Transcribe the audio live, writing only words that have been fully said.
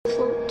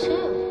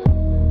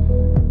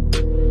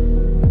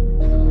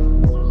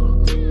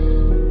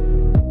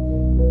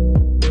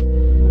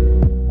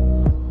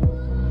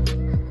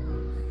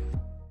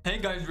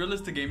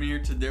the Gaming here.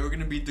 Today we're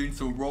gonna be doing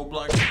some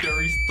Roblox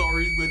scary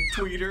stories with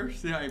Tweeter.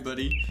 Say hi,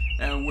 buddy.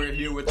 And we're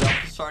here with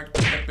Alpha Shark,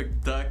 the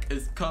Epic Duck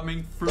is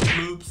coming, Fruit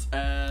Loops,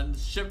 and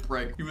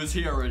Shipwreck. He was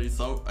here already,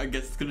 so I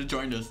guess he's gonna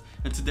join us.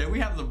 And today we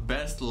have the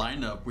best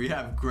lineup. We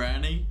have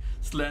Granny,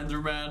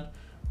 Slenderman,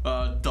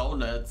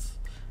 Donuts,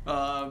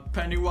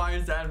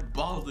 Pennywise, and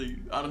Baldy.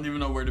 I don't even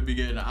know where to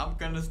begin. I'm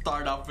gonna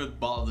start off with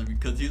Baldy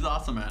because he's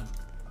awesome, man.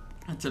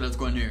 And so let's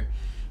go in here.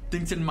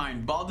 Things in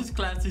mind. Baldi's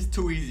class is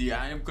too easy.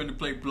 I am going to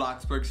play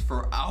Bloxburg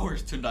for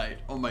hours tonight.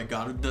 Oh my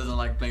god, who doesn't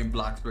like playing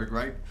Bloxburg,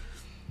 right?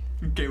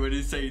 Okay, what did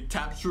he say?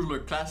 Taps ruler.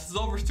 Class is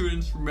over,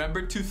 students.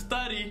 Remember to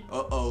study.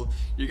 Uh-oh.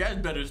 You guys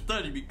better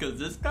study because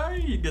this guy,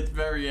 he gets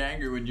very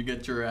angry when you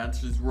get your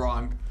answers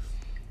wrong.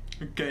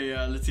 Okay,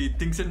 let's see.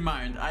 Things in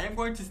mind. I am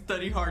going to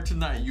study hard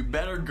tonight. You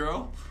better,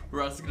 girl, or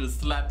else I'm going to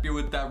slap you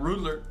with that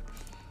ruler.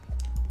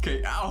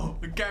 Okay, ow,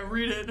 I can't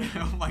read it.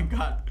 Oh my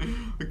god.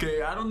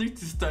 Okay, I don't need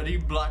to study.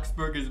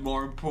 Bloxburg is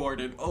more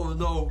important. Oh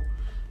no.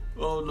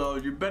 Oh no,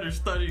 you better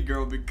study,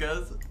 girl,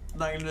 because it's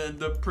not gonna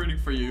end up pretty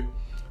for you.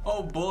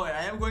 Oh boy,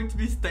 I am going to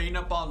be staying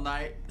up all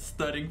night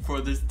studying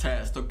for this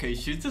test. Okay,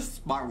 she's a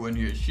smart one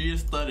here. She is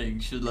studying.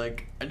 She's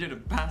like, I need to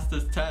pass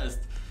this test.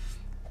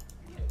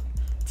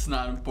 It's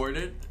not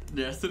important.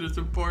 Yes, it is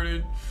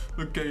important.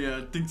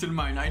 Okay, things in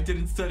mind. I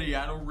didn't study.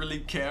 I don't really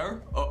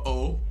care.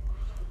 Uh-oh.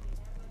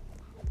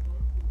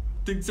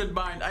 Things in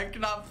mind, I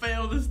cannot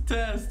fail this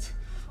test.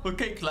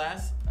 Okay,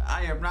 class,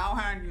 I am now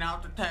handing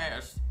out the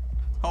test.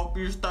 Hope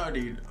you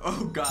studied.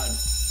 Oh god.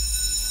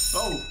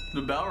 Oh,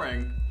 the bell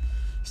rang.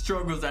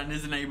 Struggles and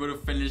isn't able to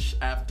finish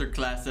after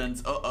class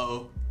ends.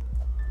 Uh-oh.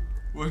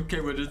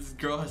 Okay, well, this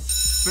girl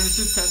has finished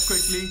this test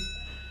quickly.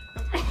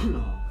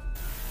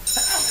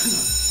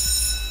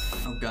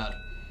 Oh god.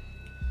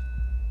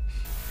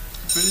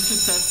 Finish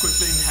this test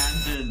quickly and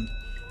hands in.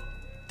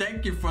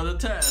 Thank you for the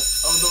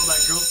test. Oh no,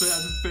 that girl still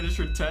hasn't finished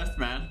her test,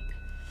 man.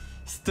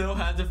 Still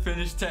hasn't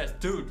finished test.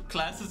 Dude,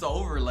 class is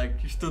over.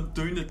 Like, you're still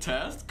doing the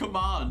test? Come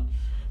on.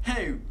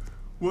 Hey,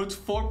 what's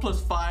 4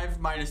 plus 5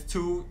 minus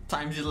 2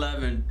 times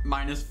 11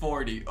 minus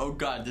 40? Oh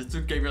god, this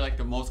dude gave you like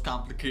the most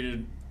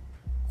complicated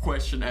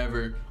question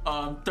ever.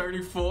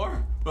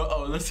 34?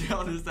 Uh-oh, let's see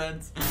how this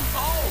ends.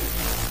 Oh!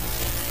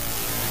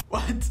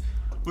 What?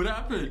 What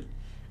happened?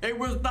 It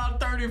was not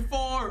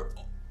 34!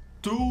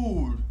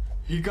 Dude!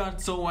 He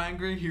got so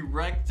angry, he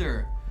wrecked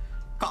her.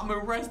 Come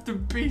and rest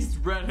in peace,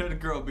 redheaded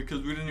girl,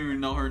 because we didn't even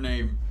know her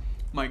name.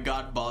 My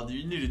god, Baldi,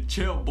 you need to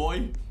chill,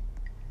 boy.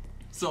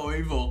 So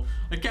evil.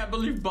 I can't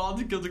believe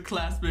Baldi killed a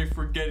classmate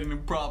for getting the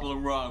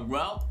problem wrong.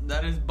 Well,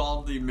 that is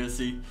Baldi,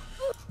 Missy.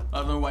 I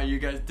don't know why you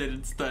guys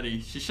didn't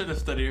study. She should have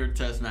studied her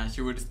test, man.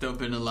 She would have still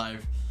been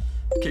alive.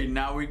 Okay,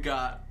 now we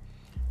got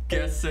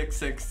Guess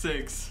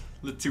 666.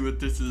 Let's see what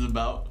this is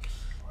about.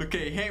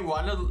 Okay, hey,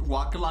 wanna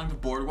walk along the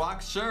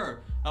boardwalk?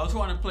 Sure. I also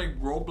want to play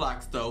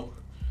Roblox though.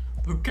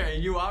 Okay,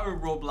 you are in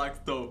Roblox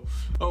though.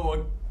 Oh,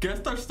 well,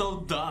 guests are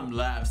so dumb,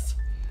 laughs.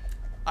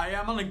 I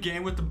am on a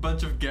game with a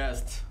bunch of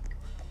guests.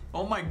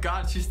 Oh my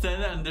god, she said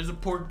that and there's a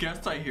poor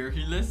guest right here.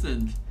 He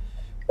listened.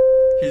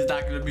 He's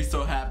not gonna be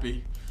so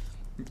happy.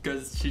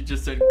 Because she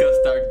just said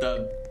guests are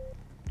dumb.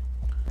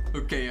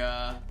 Okay,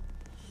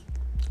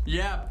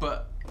 yeah,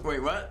 but,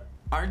 wait, what?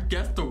 Aren't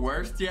guests the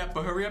worst? Yeah,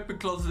 but hurry up and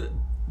close the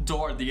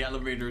door. The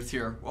elevator is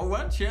here. Oh,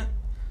 what? Shit.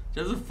 She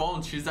has a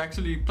phone. She's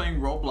actually playing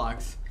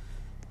Roblox.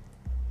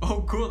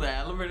 Oh, cool. The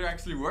elevator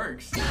actually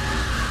works. Okay,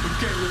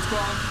 let's go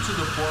on to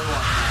the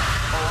boardwalk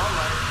now. Oh,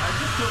 alright. I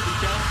just killed the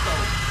guest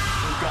though.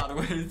 Oh god,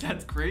 what is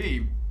that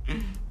scream?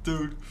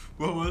 Dude,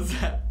 what was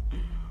that?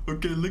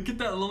 Okay, look at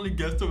that lonely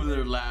guest over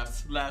there.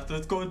 Laughs.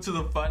 Let's go into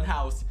the fun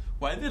house.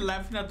 Why are they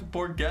laughing at the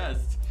poor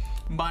guest?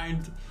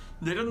 Mind,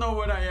 they don't know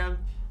what I am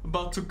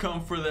about to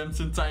come for them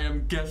since I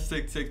am guest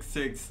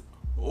 666.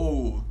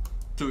 Oh.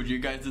 Dude, you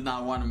guys did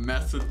not want to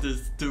mess with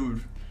this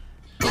dude.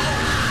 Oh,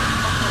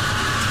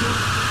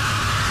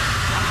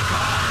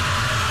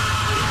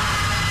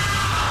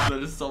 that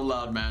is so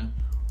loud, man.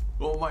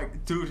 Oh my,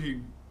 dude, he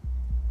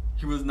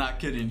was not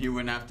kidding. He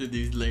went after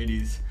these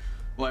ladies.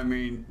 Well, I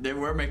mean, they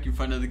were making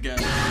fun of the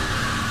guests.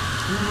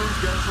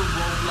 Removed guests from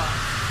Roblox.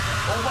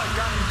 Oh my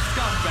god, he just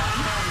got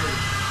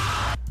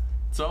backhammered.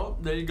 So,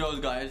 there you go,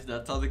 guys.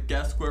 That's how the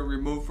guests were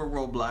removed from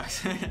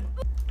Roblox.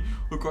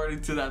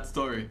 According to that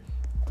story.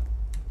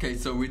 Okay,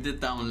 so we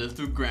did that one. Let's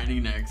do Granny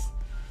next.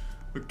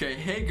 Okay,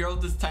 hey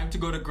girls, it's time to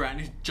go to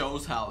Granny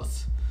Joe's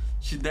house.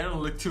 She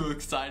didn't look too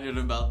excited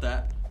about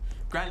that.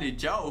 Granny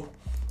Joe?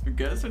 I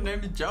guess her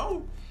name is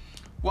Joe?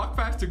 Walk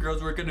faster,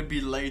 girls, we're gonna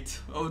be late.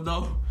 Oh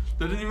no,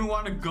 they didn't even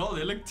want to go.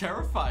 They look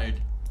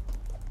terrified.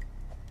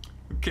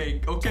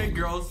 Okay,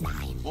 girls.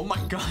 Oh my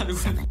god,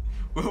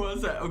 what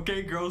was that?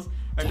 Okay, girls,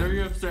 I know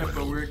you're upset,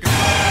 but we're gonna...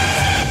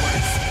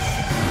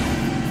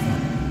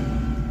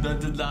 That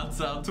did not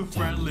sound too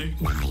friendly.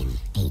 9,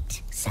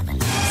 8, 7,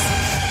 6.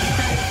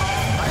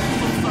 I am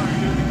so sorry,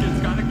 dude. The kids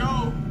gotta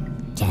go.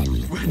 10,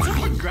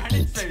 9,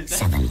 8,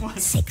 7,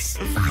 6,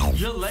 5,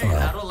 You're late. 4,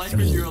 I don't like 3,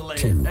 when you're late.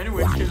 2,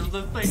 Anyways, 1, kids,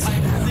 let's play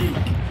hide and seek.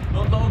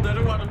 Oh no, they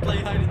don't want to play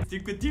hide and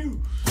seek with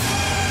you.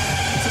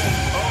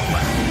 Oh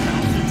my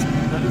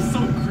god. That is so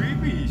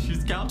creepy.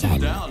 She's counting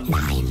 10, down.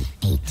 9,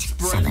 8, 7,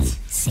 Sprints.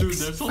 6, Dude,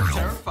 they're so 5,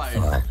 terrified.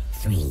 4,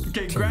 3,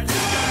 Okay, 2, Granny's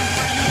coming.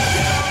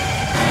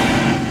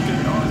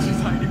 Okay, oh,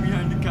 she's hiding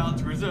behind the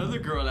counter. Where's the other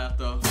girl at,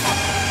 though?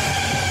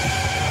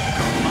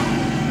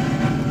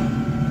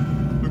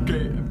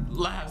 Okay,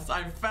 last,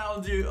 I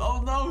found you.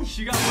 Oh no,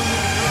 she got one of the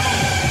girls.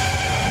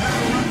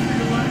 Better run for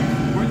your life.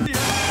 Where's the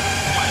other?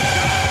 Oh my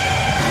god.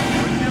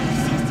 Where's the other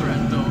sister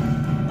at, though?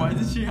 Why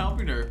isn't she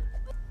helping her?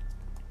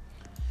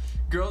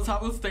 Girls, how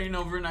was staying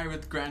overnight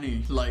with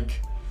Granny?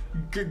 Like,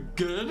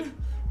 good?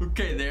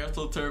 Okay, they are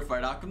so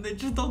terrified. How come they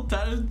just don't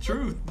tell the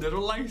truth? They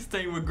don't like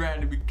staying with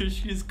Granny because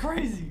she's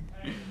crazy.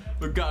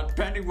 But God,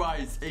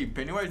 Pennywise. Hey,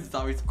 Pennywise is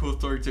always a cool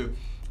story too.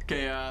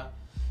 Okay,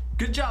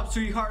 good job,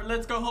 sweetheart.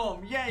 Let's go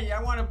home. Yay,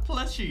 I want a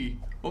plushie.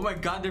 Oh my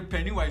God, they're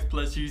Pennywise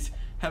plushies.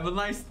 Have a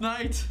nice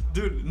night.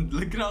 Dude,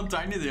 look at how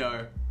tiny they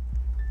are.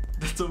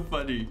 That's so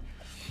funny.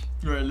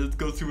 Alright, let's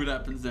go see what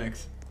happens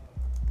next.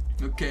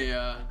 Okay,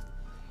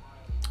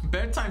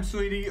 bedtime,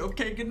 sweetie.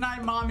 Okay, good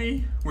night,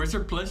 mommy. Where's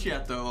her plushie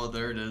at, though? Oh,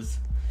 there it is.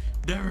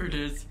 There it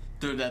is.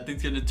 Dude, that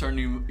thing's gonna turn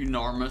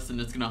enormous and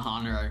it's gonna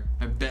haunt her.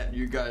 I bet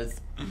you guys.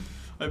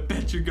 I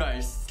bet you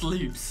guys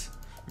sleeps.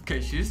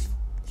 Okay, she's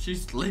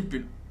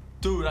sleeping.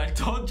 Dude, I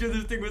told you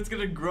this thing was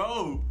gonna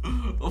grow.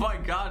 Oh my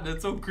God,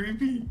 that's so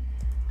creepy.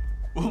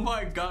 Oh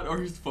my God,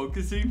 or he's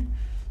focusing.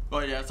 Oh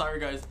yeah, sorry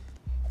guys.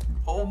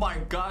 Oh my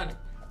God.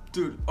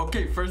 Dude,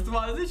 okay, first of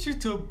all, isn't she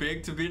too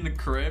big to be in the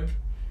crib?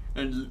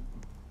 And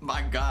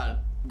my God,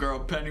 girl,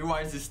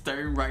 Pennywise is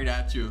staring right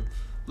at you.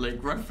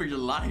 Like, run for your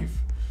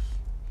life.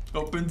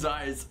 Opens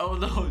eyes. Oh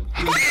no.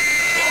 Dude.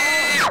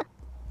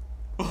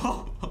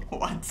 Oh,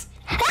 what?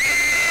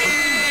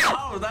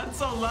 Oh, that's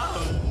so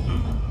loud.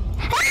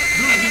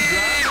 Dude, he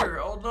grabbed her.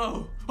 Oh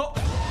no. Oh.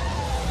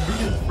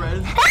 Being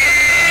friends.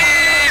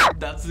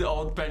 That's the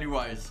old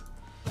Pennywise.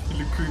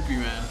 He look creepy,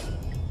 man.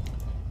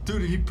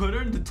 Dude, he put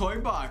her in the toy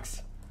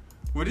box.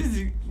 What is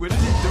he doing to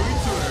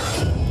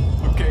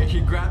her? Okay, he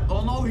grabbed,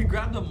 oh no, he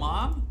grabbed the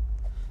mom?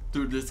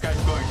 Dude, this guy's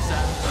going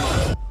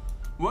savage.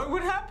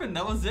 What happened?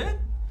 That was it?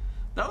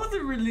 That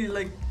wasn't really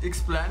like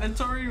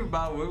explanatory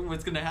about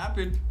what's gonna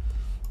happen.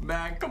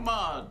 Man, come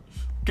on.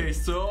 Okay,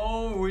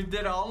 so we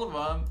did all of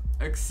them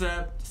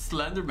except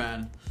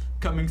Slenderman.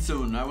 Coming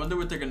soon. I wonder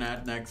what they're gonna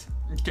add next.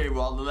 Okay,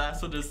 well, the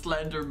last one is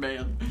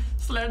Slenderman.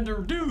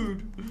 Slender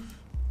dude.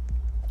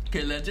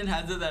 Okay, legend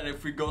has it that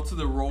if we go to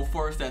the Roll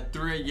Forest at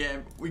 3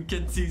 a.m., we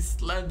can see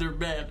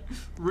Slenderman.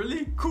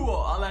 Really? Cool.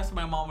 I'll ask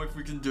my mom if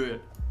we can do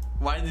it.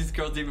 Why are these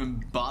girls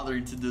even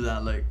bothering to do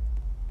that? Like,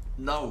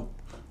 no.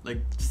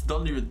 Like, just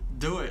don't even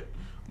do it.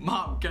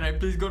 Mom, can I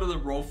please go to the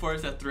Roll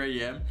Forest at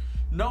 3 a.m.?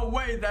 No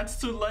way, that's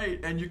too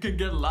late and you could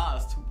get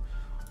lost.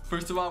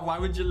 First of all, why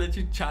would you let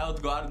your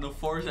child go out in the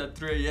forest at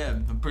 3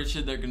 a.m.? I'm pretty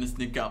sure they're gonna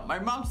sneak out. My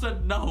mom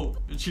said no,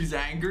 and she's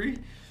angry.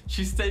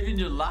 She's saving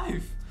your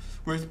life.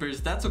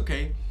 Whispers, that's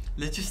okay.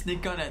 Let's just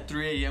sneak out at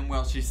 3 a.m.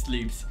 while she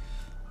sleeps.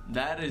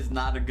 That is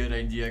not a good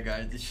idea,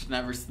 guys. You should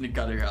never sneak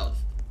out of your house.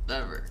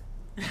 Never.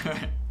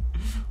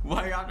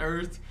 Why on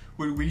earth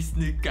would we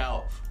sneak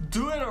out?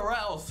 Do it or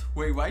else.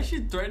 Wait, why is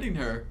she threatening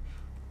her?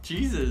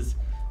 Jesus,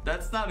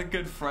 that's not a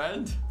good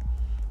friend.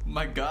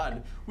 My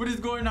God, what is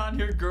going on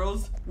here,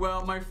 girls?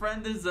 Well, my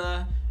friend is,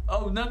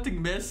 oh,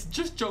 nothing, miss.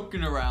 Just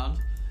joking around.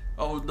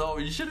 Oh no,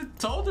 you should have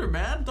told her,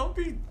 man. Don't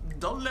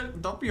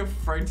be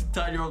afraid to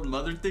tell your old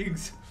mother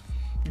things.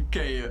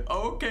 Okay,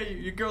 okay,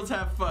 you girls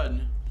have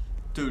fun.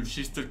 Dude,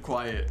 she stood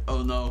quiet.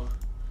 Oh no.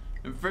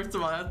 And first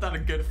of all, that's not a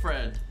good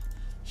friend.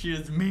 She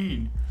is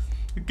mean.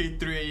 Okay,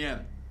 3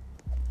 a.m.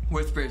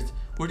 Whispers,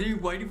 what are you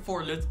waiting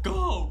for? Let's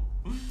go.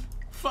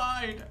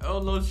 Fine.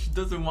 Oh no, she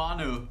doesn't want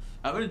to.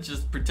 I would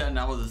just pretend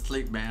I was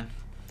asleep, man.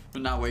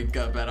 But not wake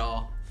up at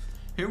all.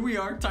 Here we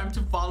are, time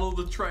to follow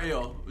the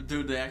trail.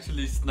 Dude, they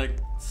actually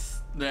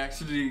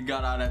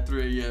got out at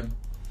 3 a.m.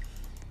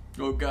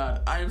 Oh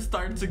God, I am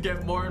starting to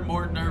get more and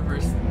more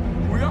nervous.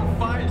 We are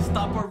fine,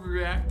 stop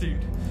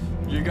overreacting.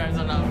 You guys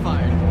are not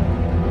fine.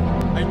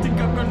 I think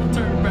I'm gonna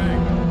turn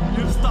back.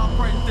 You stop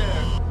right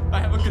there. I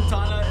have a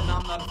katana and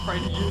I'm not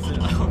afraid to use it.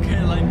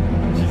 Okay, like,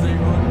 she's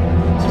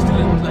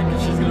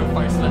gonna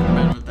fight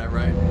Slenderman with that,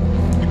 right?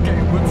 Okay,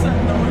 what's that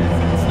noise?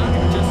 It's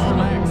nothing, just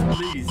relax,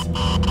 please.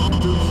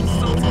 Dude, she's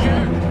so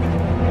scared.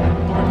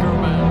 Poor girl,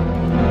 man.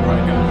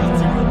 Alright guys, let's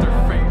see what their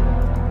fate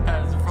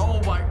has. Oh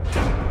my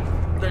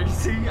God. There you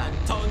see, I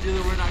told you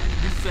that we're not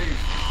gonna be safe.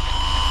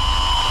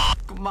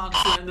 Come on,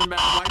 Slenderman,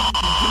 why did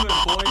you do it,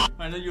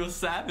 boy? I know you're a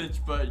savage,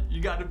 but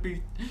you gotta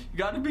be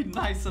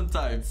nice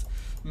sometimes.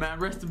 Man,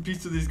 rest in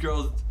peace to these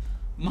girls.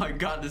 My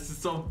God, this is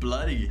so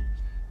bloody.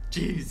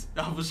 Jeez,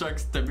 Alpha Shark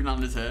stepping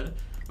on his head.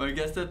 But I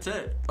guess that's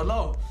it.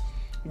 Hello,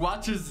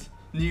 watches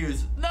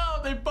news.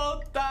 No, they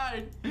both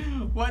died.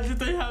 Why did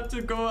they have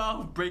to go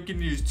out? Breaking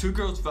news: 2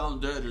 girls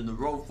found dead in the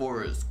Roll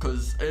Forest.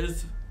 Cause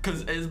it's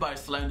by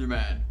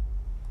Slenderman.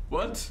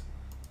 What?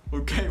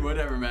 Okay,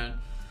 whatever, man.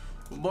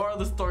 Moral of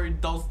the story: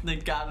 don't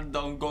sneak out and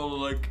don't go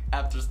look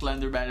after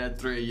Slenderman at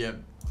 3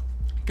 a.m.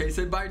 Okay,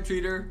 say bye,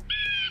 Tweeter.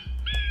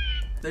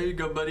 There you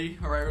go, buddy.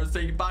 Alright, we'll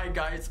say bye,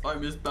 guys. Oh, I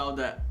misspelled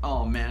that.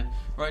 Oh, man.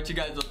 Alright, you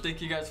guys. Well,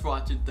 thank you guys for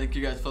watching. Thank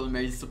you guys for the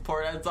amazing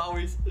support, as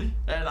always.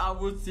 And I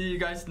will see you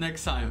guys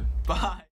next time. Bye.